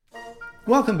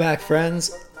Welcome back,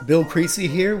 friends. Bill Creasy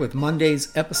here with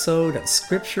Monday's episode of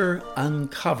Scripture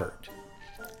Uncovered.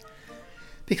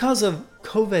 Because of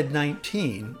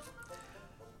COVID-19,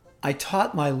 I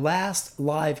taught my last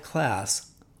live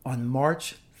class on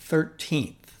March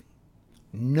 13th.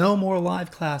 No more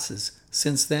live classes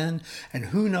since then, and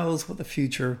who knows what the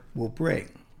future will bring.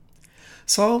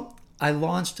 So I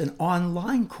launched an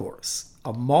online course,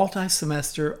 a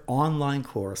multi-semester online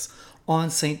course on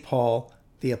St. Paul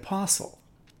the Apostle.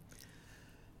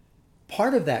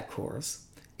 Part of that course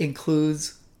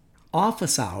includes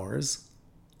office hours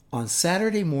on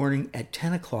Saturday morning at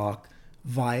 10 o'clock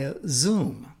via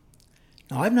Zoom.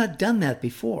 Now, I've not done that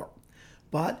before,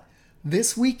 but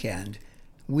this weekend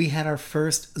we had our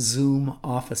first Zoom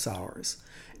office hours,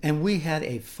 and we had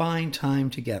a fine time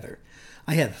together.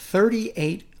 I had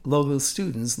 38 Logos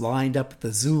students lined up at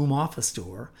the Zoom office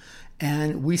door,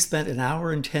 and we spent an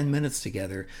hour and 10 minutes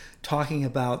together talking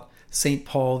about St.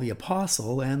 Paul the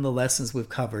Apostle and the lessons we've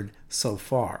covered so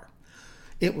far.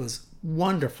 It was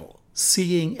wonderful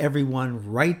seeing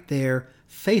everyone right there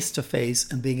face to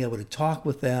face and being able to talk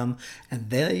with them, and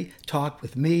they talked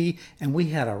with me, and we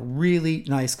had a really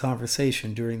nice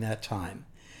conversation during that time.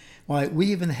 Why, we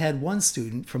even had one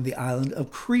student from the island of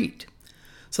Crete.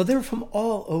 So they were from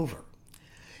all over.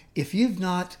 If you've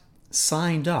not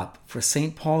signed up for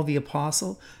St. Paul the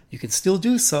Apostle, you can still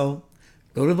do so.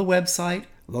 Go to the website,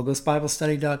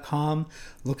 logosbiblestudy.com,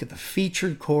 look at the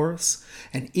featured course,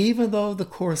 and even though the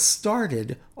course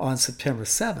started on September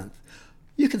 7th,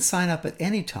 you can sign up at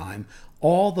any time.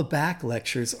 All the back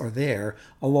lectures are there,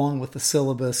 along with the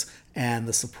syllabus and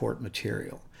the support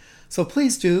material. So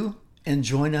please do, and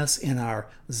join us in our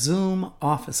Zoom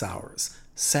office hours,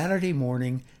 Saturday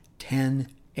morning, 10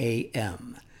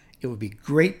 a.m. It would be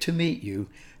great to meet you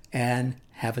and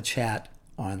have a chat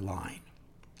online.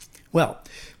 Well,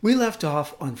 we left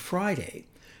off on Friday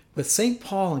with St.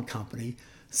 Paul and Company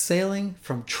sailing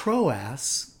from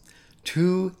Troas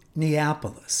to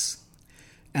Neapolis.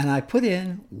 And I put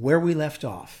in where we left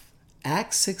off,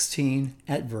 Acts 16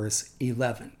 at verse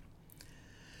 11.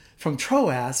 From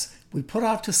Troas, we put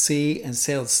out to sea and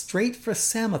sailed straight for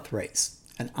Samothrace,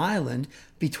 an island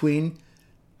between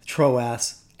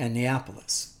Troas and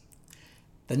Neapolis.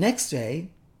 The next day,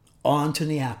 on to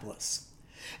Neapolis.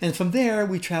 And from there,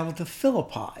 we traveled to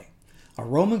Philippi, a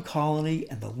Roman colony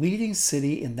and the leading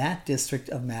city in that district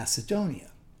of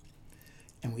Macedonia.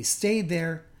 And we stayed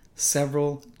there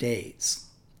several days.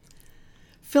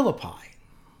 Philippi.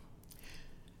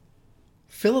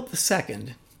 Philip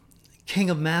II, king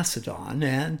of Macedon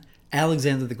and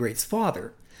Alexander the Great's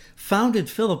father, founded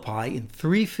Philippi in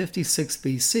 356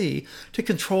 BC to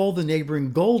control the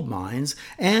neighboring gold mines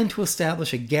and to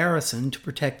establish a garrison to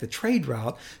protect the trade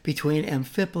route between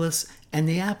Amphipolis and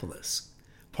Neapolis,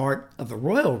 part of the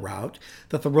royal route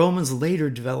that the Romans later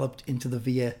developed into the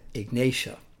Via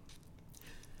Egnatia.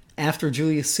 After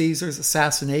Julius Caesar's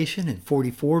assassination in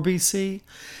 44 BC,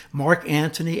 Mark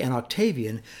Antony and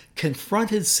Octavian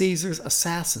confronted Caesar's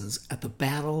assassins at the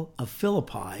Battle of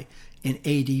Philippi in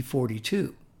AD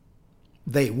 42.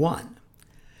 They won.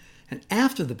 And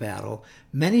after the battle,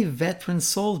 many veteran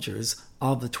soldiers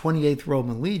of the 28th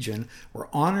Roman Legion were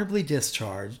honorably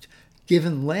discharged,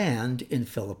 given land in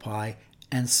Philippi,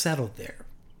 and settled there.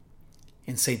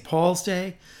 In St. Paul's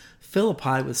day,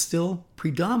 Philippi was still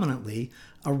predominantly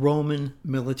a Roman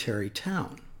military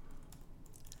town.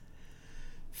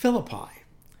 Philippi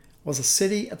was a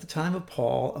city at the time of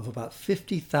Paul of about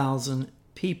 50,000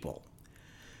 people.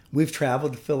 We've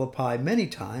traveled to Philippi many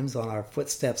times on our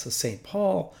Footsteps of St.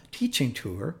 Paul teaching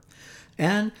tour,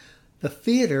 and the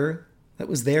theater that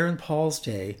was there in Paul's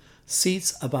day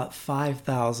seats about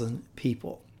 5,000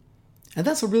 people. And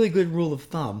that's a really good rule of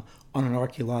thumb on an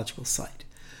archaeological site.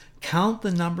 Count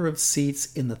the number of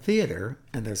seats in the theater,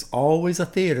 and there's always a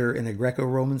theater in a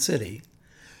Greco-Roman city,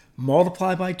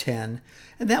 multiply by 10,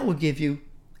 and that will give you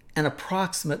an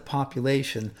approximate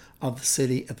population of the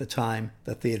city at the time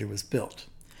the theater was built.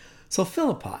 So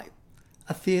Philippi,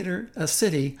 a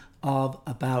city of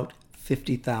about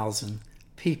 50,000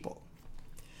 people.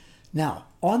 Now,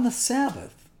 on the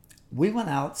Sabbath, we went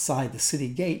outside the city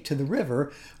gate to the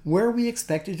river where we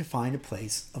expected to find a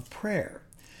place of prayer.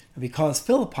 Because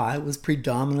Philippi was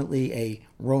predominantly a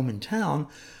Roman town,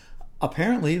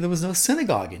 apparently there was no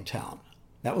synagogue in town.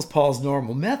 That was Paul's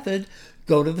normal method: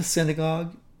 go to the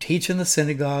synagogue, teach in the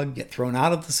synagogue, get thrown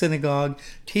out of the synagogue,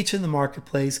 teach in the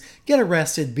marketplace, get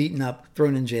arrested, beaten up,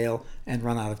 thrown in jail, and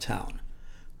run out of town.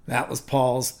 That was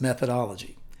Paul's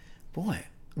methodology. Boy,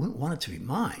 I wouldn't want it to be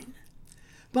mine.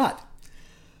 But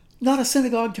not a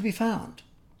synagogue to be found.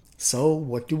 So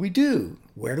what do?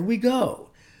 Where do we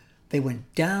go? they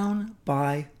went down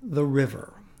by the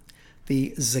river,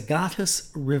 the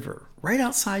Zygatus River, right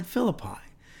outside Philippi,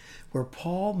 where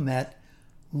Paul met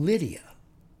Lydia,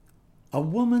 a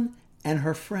woman and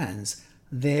her friends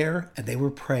there, and they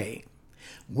were praying.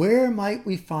 Where might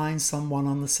we find someone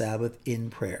on the Sabbath in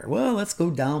prayer? Well, let's go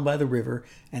down by the river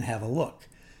and have a look.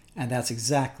 And that's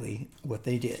exactly what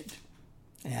they did.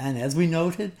 And as we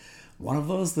noted, one of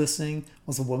those listening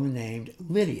was a woman named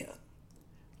Lydia.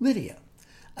 Lydia,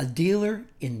 a dealer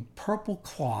in purple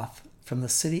cloth from the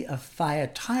city of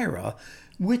Thyatira,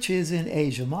 which is in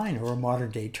Asia Minor or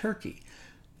modern-day Turkey,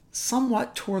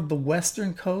 somewhat toward the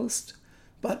western coast,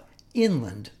 but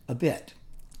inland a bit.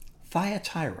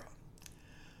 Thyatira,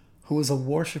 who was a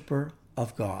worshiper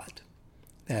of God.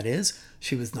 That is,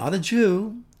 she was not a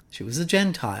Jew, she was a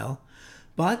Gentile,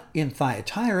 but in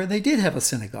Thyatira they did have a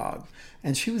synagogue,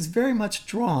 and she was very much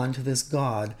drawn to this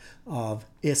God of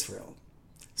Israel.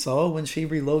 So when she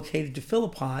relocated to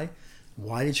Philippi,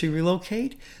 why did she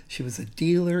relocate? She was a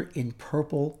dealer in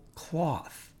purple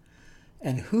cloth.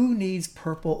 And who needs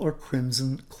purple or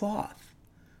crimson cloth?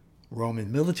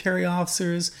 Roman military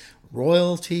officers,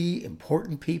 royalty,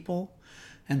 important people.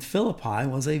 And Philippi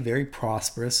was a very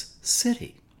prosperous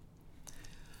city.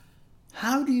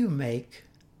 How do you make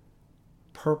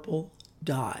purple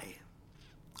dye?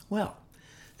 Well,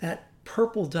 that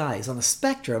purple dye is on a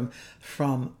spectrum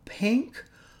from pink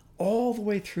all the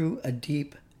way through a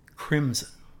deep crimson.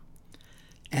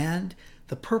 And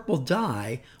the purple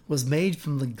dye was made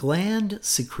from the gland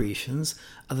secretions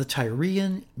of the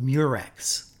Tyrian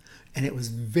murex, and it was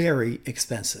very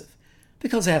expensive.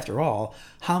 Because after all,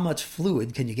 how much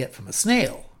fluid can you get from a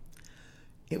snail?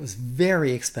 It was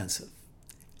very expensive.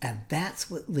 And that's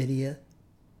what Lydia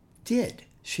did.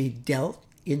 She dealt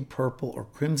in purple or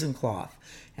crimson cloth,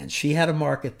 and she had a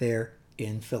market there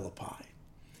in Philippi.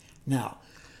 Now,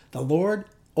 the Lord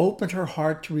opened her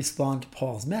heart to respond to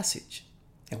Paul's message.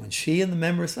 And when she and the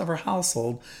members of her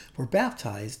household were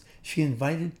baptized, she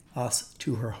invited us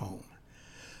to her home.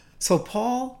 So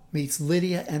Paul meets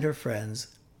Lydia and her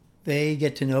friends. They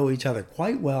get to know each other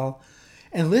quite well.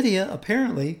 And Lydia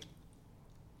apparently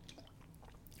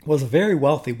was a very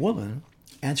wealthy woman,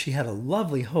 and she had a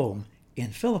lovely home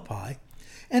in Philippi,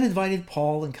 and invited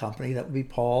Paul and company, that would be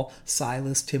Paul,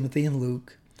 Silas, Timothy, and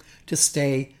Luke, to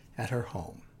stay at her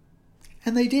home.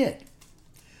 And they did.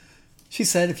 She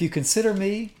said, if you consider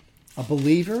me a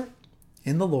believer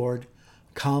in the Lord,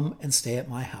 come and stay at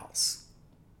my house.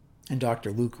 And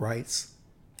Dr. Luke writes,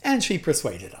 and she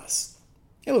persuaded us.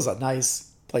 It was a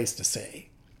nice place to stay.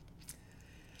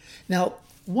 Now,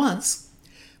 once,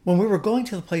 when we were going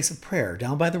to the place of prayer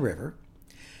down by the river,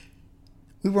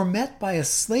 we were met by a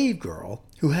slave girl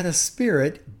who had a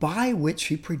spirit by which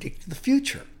she predicted the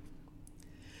future.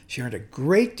 She earned a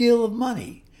great deal of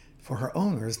money for her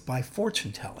owners by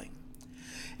fortune telling.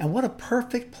 And what a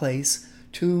perfect place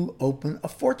to open a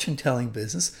fortune telling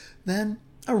business than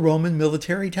a Roman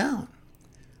military town.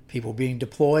 People being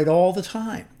deployed all the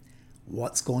time.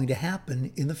 What's going to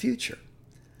happen in the future?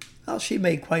 Well, she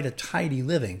made quite a tidy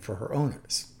living for her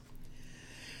owners.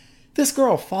 This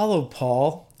girl followed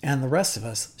Paul and the rest of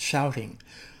us, shouting,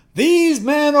 "These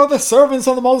men are the servants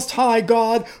of the Most High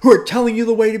God who are telling you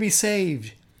the way to be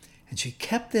saved." And she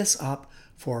kept this up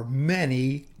for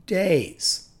many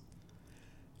days.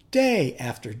 Day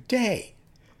after day.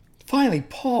 Finally,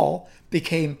 Paul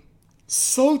became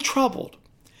so troubled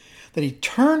that he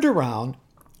turned around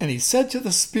and he said to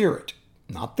the spirit,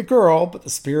 not the girl, but the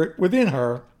spirit within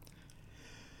her,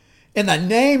 "In the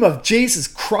name of Jesus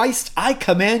Christ, I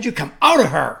command you, come out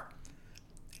of her."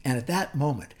 And at that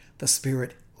moment, the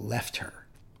spirit left her.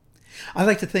 I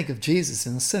like to think of Jesus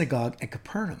in the synagogue at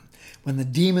Capernaum, when the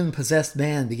demon-possessed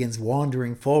man begins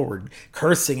wandering forward,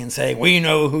 cursing and saying, "We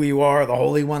know who you are, the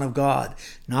Holy One of God."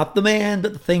 Not the man,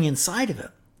 but the thing inside of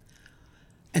him.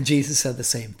 And Jesus said the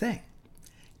same thing.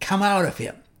 "Come out of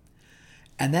him."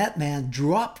 And that man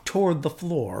dropped toward the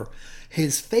floor,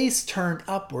 his face turned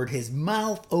upward, his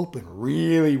mouth open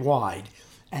really wide,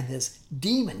 and this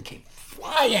demon came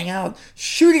flying out,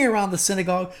 shooting around the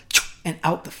synagogue and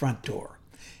out the front door.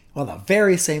 Well, the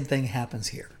very same thing happens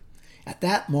here. At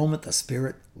that moment, the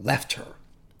spirit left her.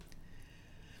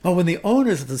 But when the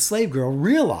owners of the slave girl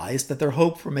realized that their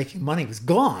hope for making money was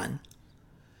gone,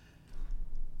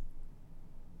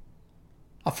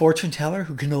 a fortune teller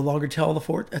who can no longer tell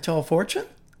a fortune?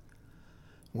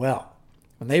 Well,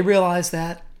 when they realized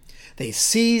that, they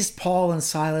seized Paul and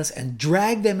Silas and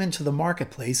dragged them into the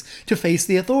marketplace to face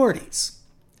the authorities.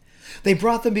 They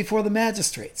brought them before the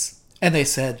magistrates, and they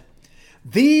said,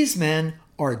 "These men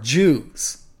are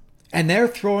Jews, And they're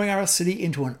throwing our city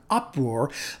into an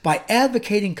uproar by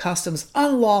advocating customs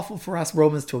unlawful for us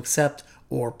Romans to accept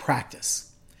or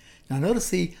practice. Now notice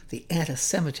the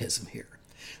anti-Semitism here.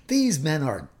 These men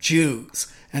are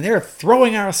Jews, and they're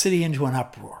throwing our city into an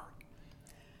uproar.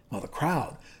 Well, the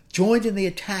crowd joined in the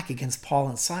attack against Paul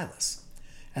and Silas,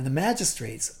 and the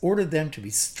magistrates ordered them to be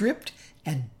stripped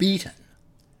and beaten.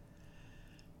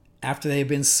 After they had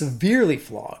been severely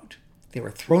flogged, they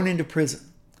were thrown into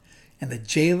prison, and the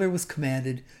jailer was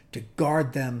commanded to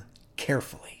guard them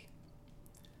carefully.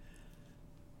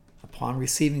 Upon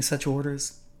receiving such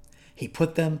orders, he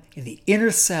put them in the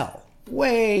inner cell,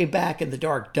 way back in the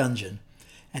dark dungeon,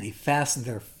 and he fastened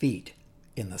their feet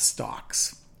in the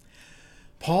stocks.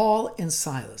 Paul and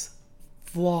Silas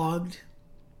flogged,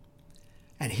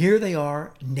 and here they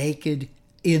are naked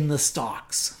in the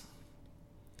stocks.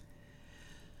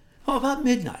 Oh, about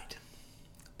midnight,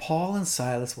 Paul and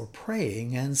Silas were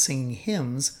praying and singing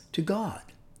hymns to God,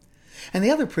 and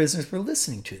the other prisoners were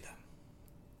listening to them.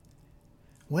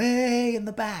 Way in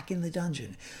the back in the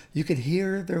dungeon, you could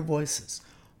hear their voices.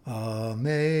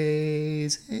 Amazing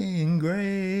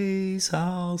grace,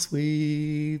 how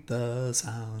sweet the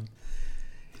sound.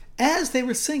 As they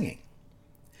were singing,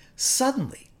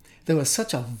 suddenly there was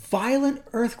such a violent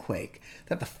earthquake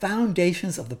that the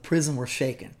foundations of the prison were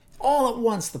shaken. All at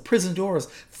once, the prison doors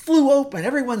flew open.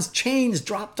 Everyone's chains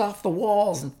dropped off the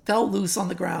walls and fell loose on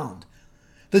the ground.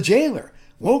 The jailer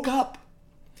woke up,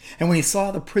 and when he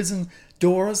saw the prison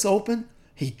doors open,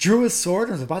 he drew his sword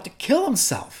and was about to kill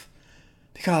himself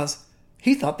because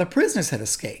he thought the prisoners had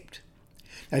escaped.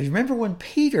 Now, do you remember when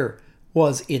Peter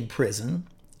was in prison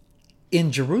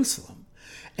in Jerusalem,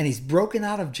 and he's broken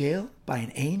out of jail by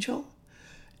an angel,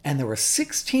 and there were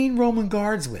 16 Roman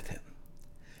guards with him?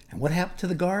 And what happened to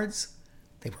the guards?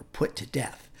 They were put to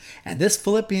death. And this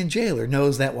Philippian jailer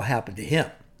knows that will happen to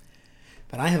him.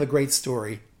 But I have a great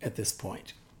story at this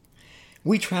point.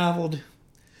 We traveled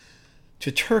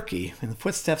to Turkey in the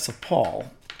footsteps of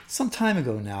Paul some time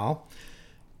ago now,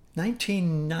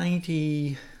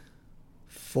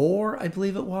 1994, I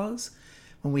believe it was,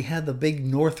 when we had the big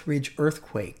Northridge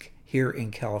earthquake here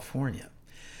in California.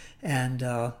 And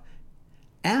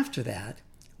after that,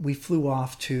 we flew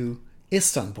off to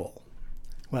Istanbul.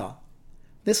 Well,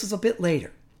 this was a bit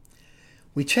later.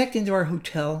 We checked into our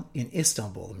hotel in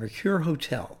Istanbul, the Mercure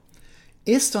Hotel.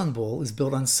 Istanbul is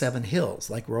built on 7 hills,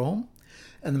 like Rome,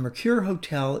 and the Mercure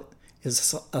Hotel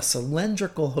is a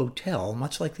cylindrical hotel,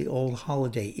 much like the old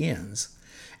Holiday Inns,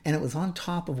 and it was on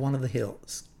top of one of the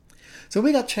hills. So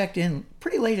we got checked in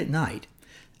pretty late at night,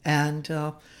 and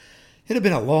it had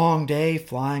been a long day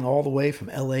flying all the way from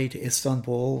LA to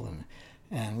Istanbul,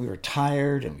 and we were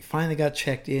tired, and we finally got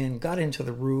checked in, got into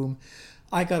the room.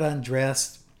 I got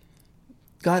undressed,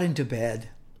 got into bed,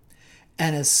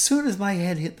 and as soon as my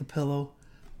head hit the pillow,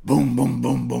 boom, boom,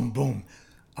 boom, boom, boom,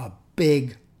 a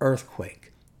big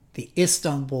earthquake, the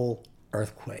Istanbul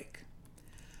earthquake.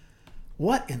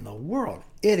 What in the world?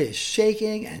 It is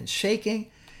shaking and shaking.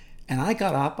 And I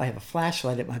got up. I have a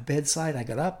flashlight at my bedside. I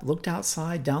got up, looked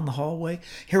outside, down the hallway.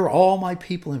 Here are all my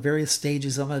people in various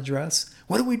stages of undress.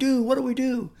 What do we do? What do we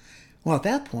do? Well, at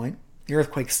that point, the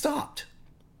earthquake stopped.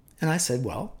 And I said,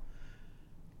 well,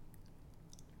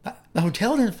 the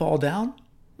hotel didn't fall down.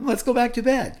 Let's go back to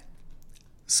bed.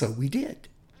 So we did.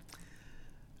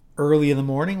 Early in the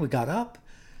morning, we got up.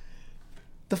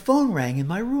 The phone rang in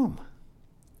my room.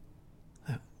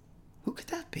 Who could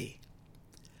that be?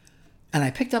 And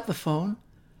I picked up the phone,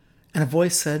 and a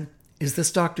voice said, "Is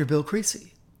this Dr. Bill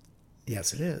Creasy?"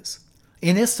 "Yes, it is."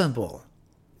 "In Istanbul?"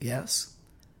 "Yes."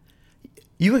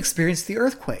 "You experienced the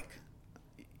earthquake?"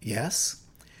 "Yes."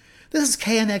 "This is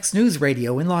KNX News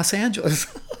Radio in Los Angeles."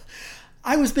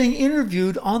 I was being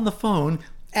interviewed on the phone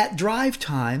at drive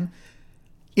time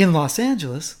in Los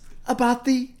Angeles about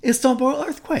the Istanbul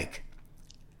earthquake.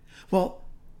 "Well,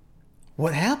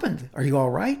 what happened? Are you all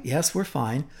right?" "Yes, we're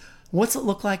fine." "What's it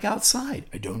look like outside?"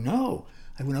 "I don't know."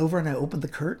 I went over and I opened the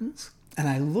curtains and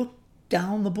I looked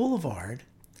down the boulevard,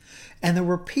 and there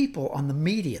were people on the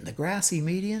median, the grassy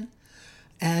median,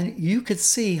 and you could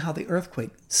see how the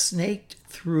earthquake snaked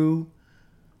through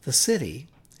the city.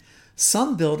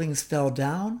 Some buildings fell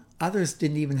down, others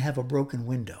didn't even have a broken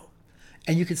window.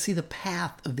 And you could see the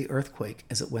path of the earthquake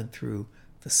as it went through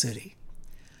the city.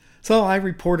 So I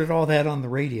reported all that on the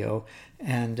radio,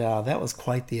 and that was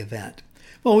quite the event.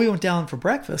 Well, we went down for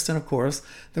breakfast, and of course,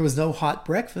 there was no hot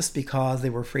breakfast because they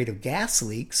were afraid of gas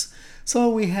leaks. So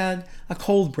we had a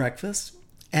cold breakfast,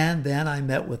 and then I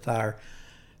met with our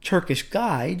Turkish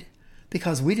guide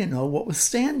because we didn't know what was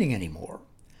standing anymore.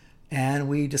 And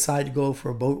we decided to go for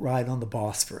a boat ride on the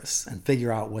Bosphorus and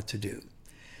figure out what to do.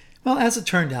 Well, as it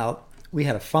turned out, we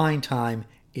had a fine time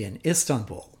in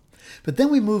Istanbul. But then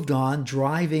we moved on,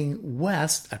 driving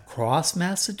west across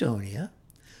Macedonia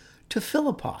to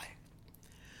Philippi.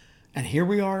 And here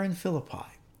we are in Philippi.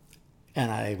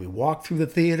 And we walked through the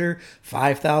theater,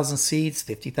 5,000 seats,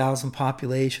 50,000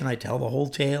 population. I tell the whole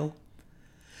tale.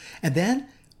 And then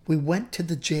we went to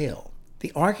the jail.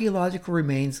 The archaeological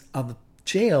remains of the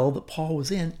jail that Paul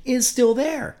was in is still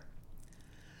there.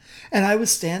 And I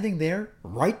was standing there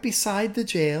right beside the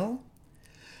jail.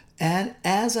 And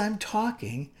as I'm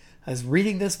talking, I was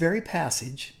reading this very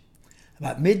passage.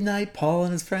 About midnight, Paul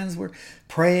and his friends were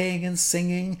praying and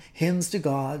singing hymns to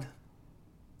God.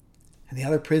 And the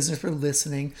other prisoners were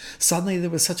listening. Suddenly there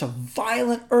was such a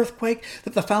violent earthquake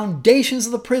that the foundations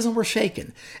of the prison were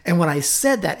shaken. And when I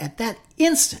said that, at that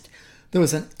instant, there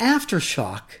was an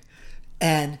aftershock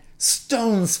and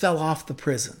stones fell off the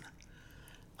prison.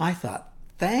 I thought,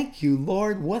 thank you,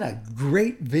 Lord, what a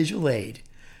great visual aid.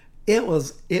 It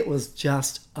was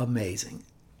just amazing.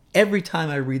 Every time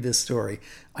I read this story,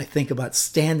 I think about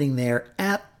standing there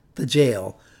at the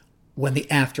jail when the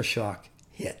aftershock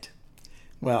hit.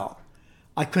 Well,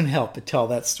 I couldn't help but tell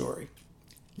that story.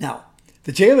 Now,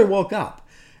 the jailer woke up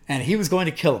and he was going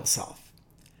to kill himself.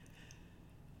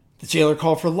 The jailer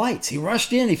called for lights. He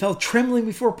rushed in. He fell trembling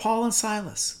before Paul and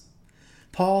Silas.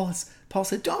 Paul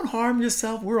said, "Don't harm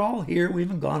yourself. We're all here. We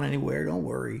haven't gone anywhere. Don't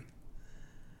worry."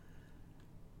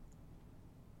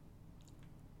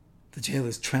 The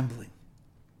jailer's trembling,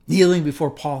 kneeling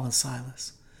before Paul and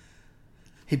Silas.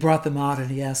 He brought them out and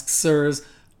he asked, "Sirs,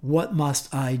 what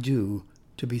must I do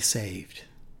to be saved?"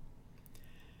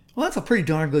 Well, that's a pretty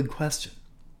darn good question.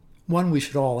 One we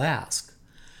should all ask.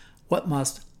 What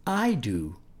must I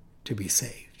do to be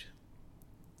saved?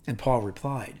 And Paul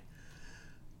replied,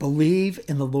 "Believe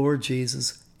in the Lord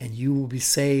Jesus and you will be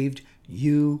saved,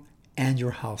 you and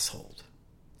your household."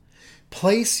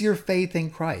 Place your faith in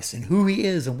Christ and who he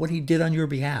is and what he did on your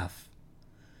behalf.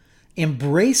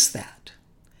 Embrace that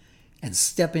and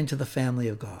step into the family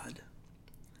of God.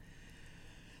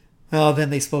 Well, then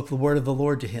they spoke the word of the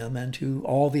Lord to him and to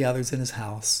all the others in his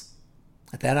house.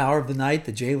 At that hour of the night,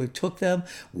 the jailer took them,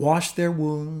 washed their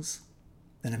wounds.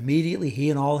 Then immediately he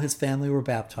and all his family were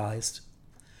baptized.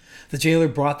 The jailer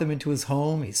brought them into his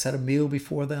home. He set a meal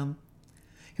before them.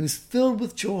 He was filled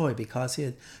with joy because he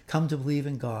had come to believe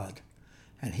in God,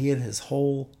 and he and his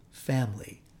whole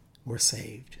family were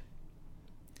saved.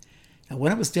 Now,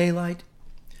 when it was daylight,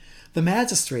 the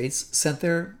magistrates sent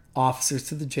their officers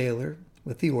to the jailer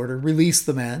with the order, "Release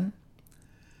the men."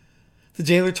 The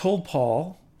jailer told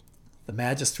Paul, "The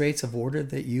magistrates have ordered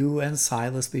that you and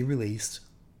Silas be released.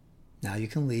 Now you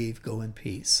can leave, go in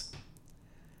peace."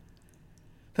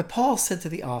 But Paul said to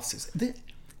the officers,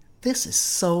 this is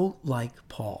so like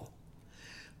Paul.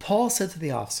 Paul said to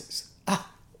the officers,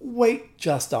 "Wait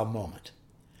just a moment.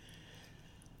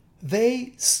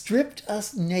 They stripped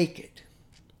us naked.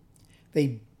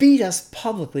 They beat us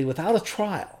publicly without a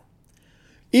trial,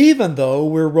 even though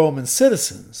we're Roman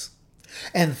citizens,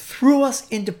 and threw us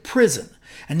into prison.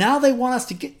 And now they want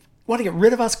to get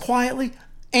rid of us quietly?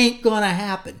 Ain't gonna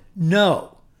happen.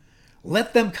 No.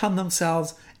 Let them come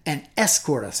themselves and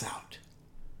escort us out."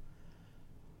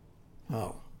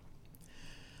 Oh.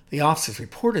 The officers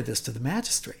reported this to the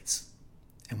magistrates.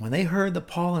 And when they heard that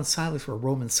Paul and Silas were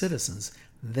Roman citizens,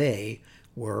 they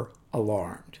were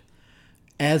alarmed.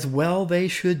 As well they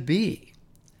should be.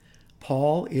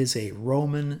 Paul is a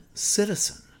Roman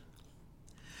citizen.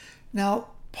 Now,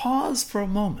 pause for a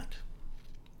moment.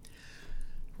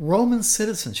 Roman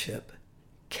citizenship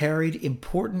carried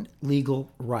important legal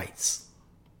rights.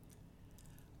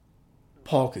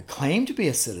 Paul could claim to be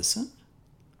a citizen,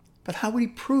 but how would he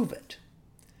prove it?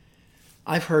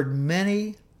 I've heard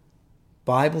many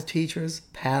Bible teachers,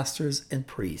 pastors, and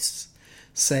priests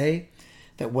say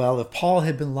that, well, if Paul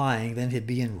had been lying, then he'd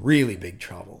be in really big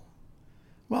trouble.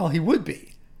 Well, he would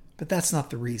be, but that's not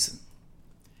the reason.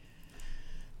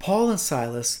 Paul and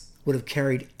Silas would have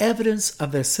carried evidence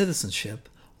of their citizenship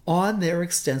on their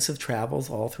extensive travels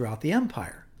all throughout the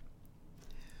empire.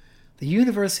 The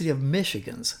University of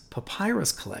Michigan's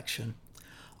papyrus collection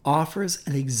offers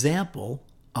an example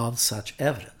of such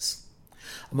evidence.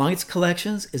 Among its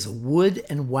collections is a wood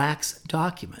and wax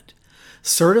document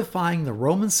certifying the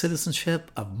Roman citizenship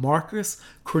of Marcus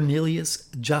Cornelius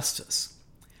Justus.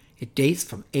 It dates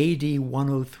from AD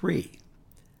 103.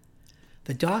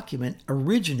 The document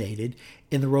originated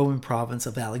in the Roman province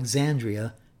of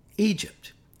Alexandria,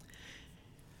 Egypt.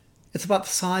 It's about the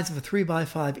size of a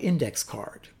 3x5 index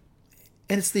card,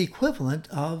 and it's the equivalent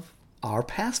of our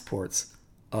passports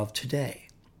of today.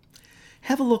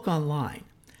 Have a look online.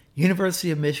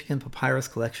 University of Michigan Papyrus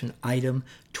Collection, item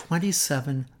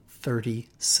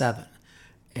 2737,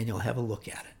 and you'll have a look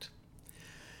at it.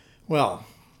 Well,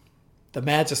 the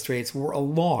magistrates were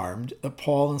alarmed that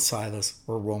Paul and Silas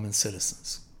were Roman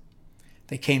citizens.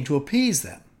 They came to appease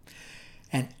them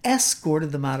and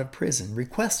escorted them out of prison,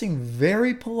 requesting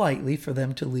very politely for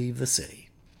them to leave the city.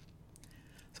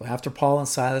 So after Paul and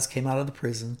Silas came out of the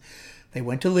prison, they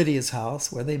went to Lydia's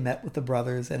house, where they met with the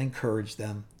brothers and encouraged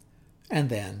them, and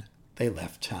then they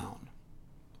left town.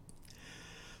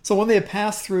 So when they had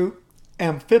passed through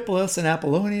Amphipolis and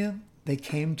Apollonia, they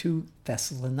came to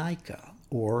Thessalonica,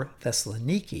 or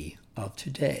Thessaloniki of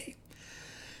today.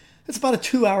 It's about a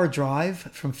 2-hour drive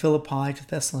from Philippi to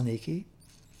Thessaloniki,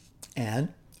 and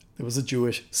there was a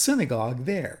Jewish synagogue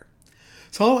there.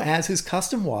 So, as his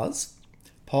custom was,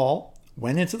 Paul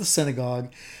went into the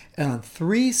synagogue, and on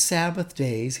 3 Sabbath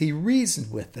days he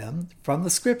reasoned with them from the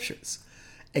Scriptures,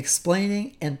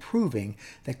 explaining and proving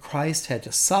that Christ had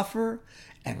to suffer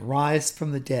and rise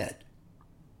from the dead.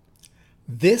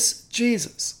 "This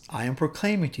Jesus I am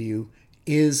proclaiming to you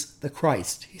is the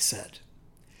Christ," he said.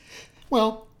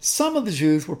 Well, some of the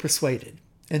Jews were persuaded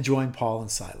and joined Paul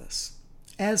and Silas,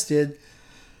 as did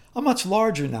a much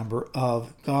larger number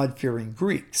of God-fearing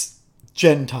Greeks,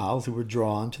 Gentiles who were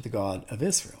drawn to the God of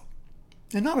Israel,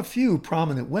 and not a few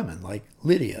prominent women like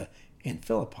Lydia in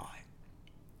Philippi.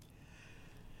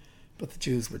 But the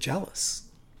Jews were jealous.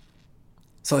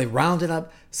 So they rounded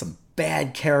up some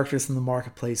bad characters in the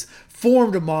marketplace,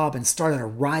 formed a mob, and started a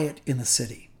riot in the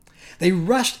city. They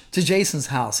rushed to Jason's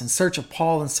house in search of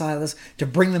Paul and Silas to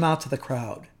bring them out to the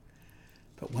crowd.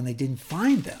 But when they didn't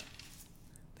find them,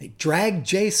 they dragged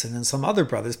Jason and some other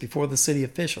brothers before the city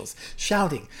officials,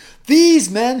 shouting, "These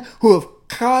men who have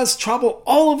caused trouble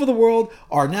all over the world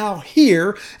are now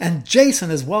here, and Jason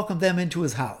has welcomed them into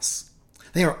his house.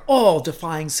 They are all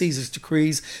defying Caesar's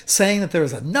decrees, saying that there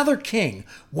is another king,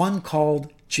 one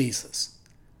called Jesus."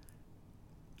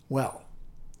 Well,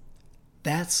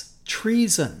 that's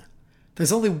treason.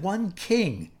 There's only one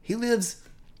king. He lives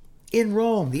in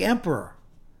Rome, the emperor.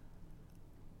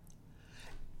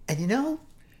 And you know,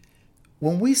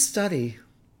 when we study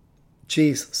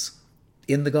Jesus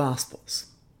in the Gospels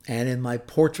and in my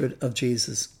Portrait of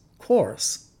Jesus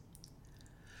course,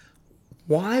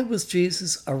 why was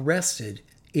Jesus arrested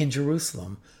in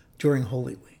Jerusalem during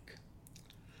Holy Week?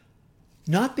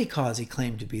 Not because he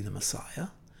claimed to be the Messiah. There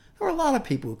were a lot of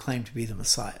people who claimed to be the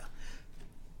Messiah.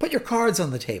 Put your cards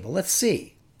on the table. Let's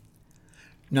see.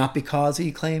 Not because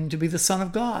he claimed to be the Son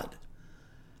of God.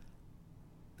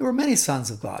 There were many sons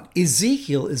of God.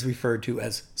 Ezekiel is referred to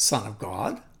as Son of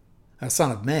God, a Son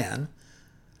of Man,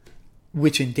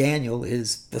 which in Daniel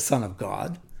is the Son of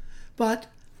God. But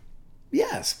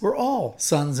yes, we're all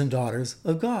sons and daughters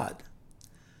of God.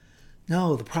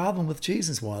 No, the problem with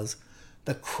Jesus was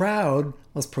the crowd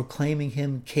was proclaiming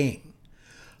him king.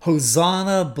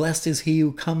 Hosanna, blessed is he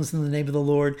who comes in the name of the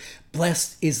Lord.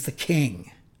 Blessed is the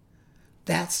king.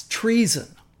 That's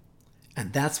treason.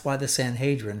 And that's why the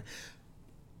Sanhedrin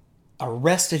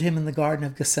arrested him in the Garden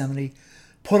of Gethsemane,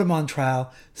 put him on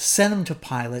trial, sent him to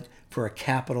Pilate for a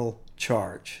capital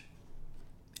charge.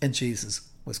 And Jesus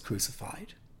was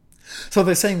crucified. So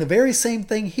they're saying the very same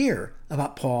thing here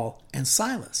about Paul and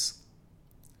Silas.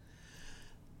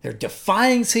 They're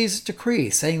defying Caesar's decree,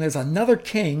 saying there's another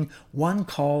king, one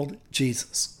called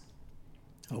Jesus.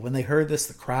 When they heard this,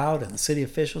 the crowd and the city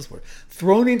officials were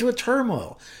thrown into a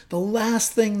turmoil. The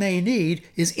last thing they need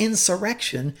is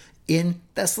insurrection in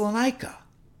Thessalonica.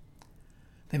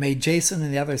 They made Jason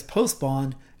and the others post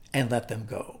bond and let them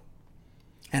go.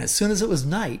 And as soon as it was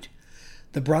night,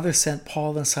 the brothers sent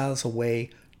Paul and Silas away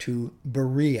to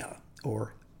Berea,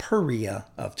 or Perea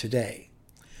of today.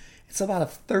 It's about a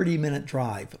 30-minute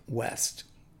drive west.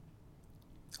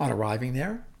 On arriving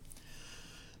there,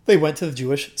 they went to the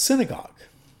Jewish synagogue.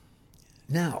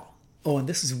 Now, and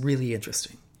this is really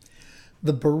interesting,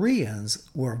 the Bereans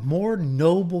were a more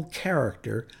noble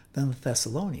character than the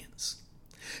Thessalonians,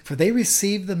 for they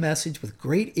received the message with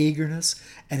great eagerness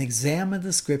and examined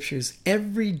the Scriptures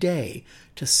every day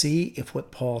to see if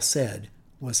what Paul said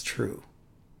was true.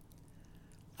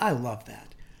 I love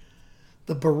that.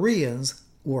 The Bereans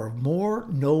were a more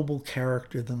noble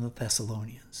character than the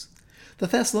Thessalonians. The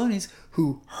Thessalonians,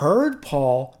 who heard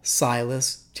Paul,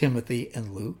 Silas, Timothy,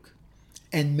 and Luke,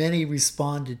 and many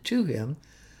responded to him,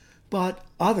 but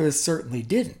others certainly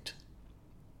didn't.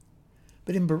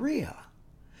 But in Berea,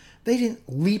 they didn't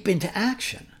leap into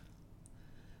action.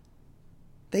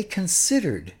 They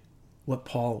considered what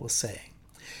Paul was saying,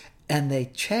 and they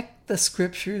checked the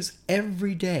Scriptures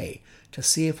every day to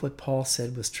see if what Paul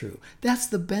said was true. That's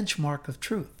the benchmark of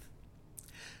truth.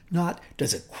 Not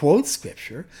does it quote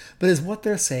Scripture, but is what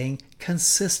they're saying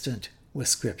consistent with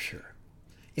Scripture?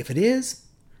 If it is,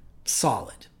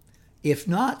 solid. If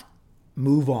not,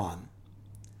 move on.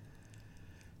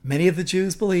 Many of the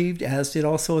Jews believed, as did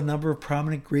also a number of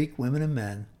prominent Greek women and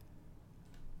men.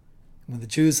 When the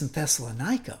Jews in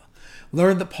Thessalonica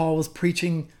learned that Paul was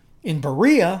preaching in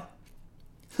Berea,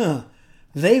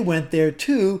 they went there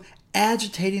too,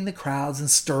 agitating the crowds and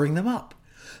stirring them up.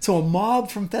 So a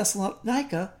mob from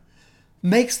Thessalonica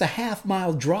makes the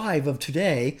half-mile drive of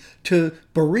today to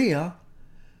Berea,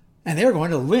 and they're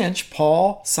going to lynch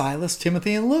Paul, Silas,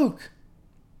 Timothy, and Luke.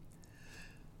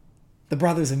 The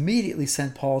brothers immediately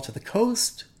sent Paul to the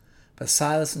coast, but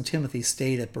Silas and Timothy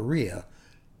stayed at Berea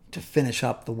to finish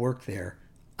up the work there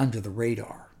under the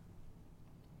radar.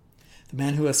 The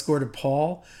man who escorted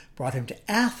Paul brought him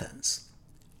to Athens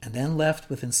and then left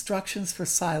with instructions for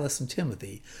Silas and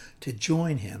Timothy to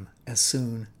join him as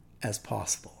soon as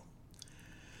possible.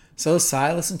 So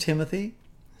Silas and Timothy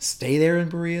stay there in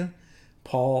Berea.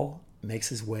 Paul makes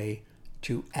his way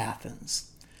to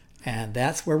Athens. And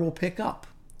that's where we'll pick up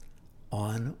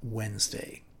on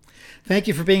Wednesday. Thank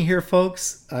you for being here,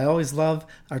 folks. I always love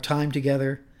our time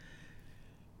together.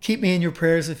 Keep me in your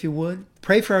prayers if you would.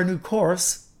 Pray for our new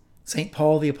course, St.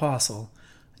 Paul the Apostle,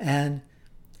 and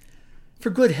for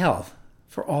good health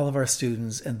for all of our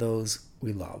students and those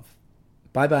we love.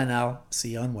 Bye-bye now.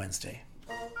 See you on Wednesday.